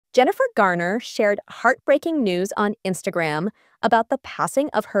Jennifer Garner shared heartbreaking news on Instagram about the passing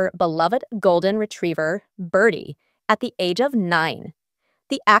of her beloved golden retriever, Birdie, at the age of 9.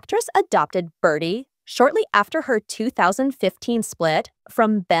 The actress adopted Birdie shortly after her 2015 split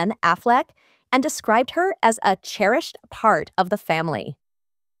from Ben Affleck and described her as a cherished part of the family.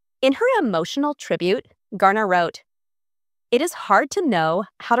 In her emotional tribute, Garner wrote, "It is hard to know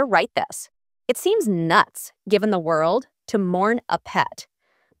how to write this. It seems nuts, given the world, to mourn a pet.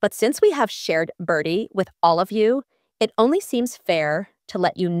 But since we have shared Birdie with all of you, it only seems fair to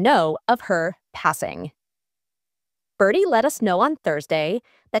let you know of her passing." Birdie let us know on Thursday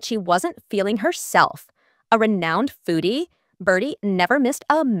that she wasn't feeling herself. A renowned foodie, Birdie never missed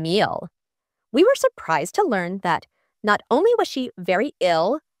a meal. We were surprised to learn that not only was she very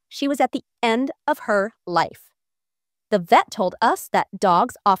ill, she was at the end of her life. The vet told us that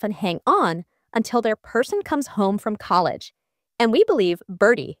dogs often hang on until their person comes home from college, and we believe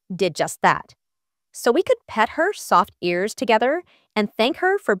Birdie did just that. So we could pet her soft ears together and thank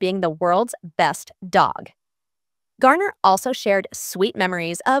her for being the world's best dog. Garner also shared sweet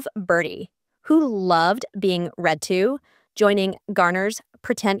memories of Birdie, who loved being read to, joining Garner's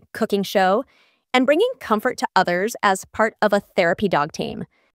pretend cooking show, and bringing comfort to others as part of a therapy dog team.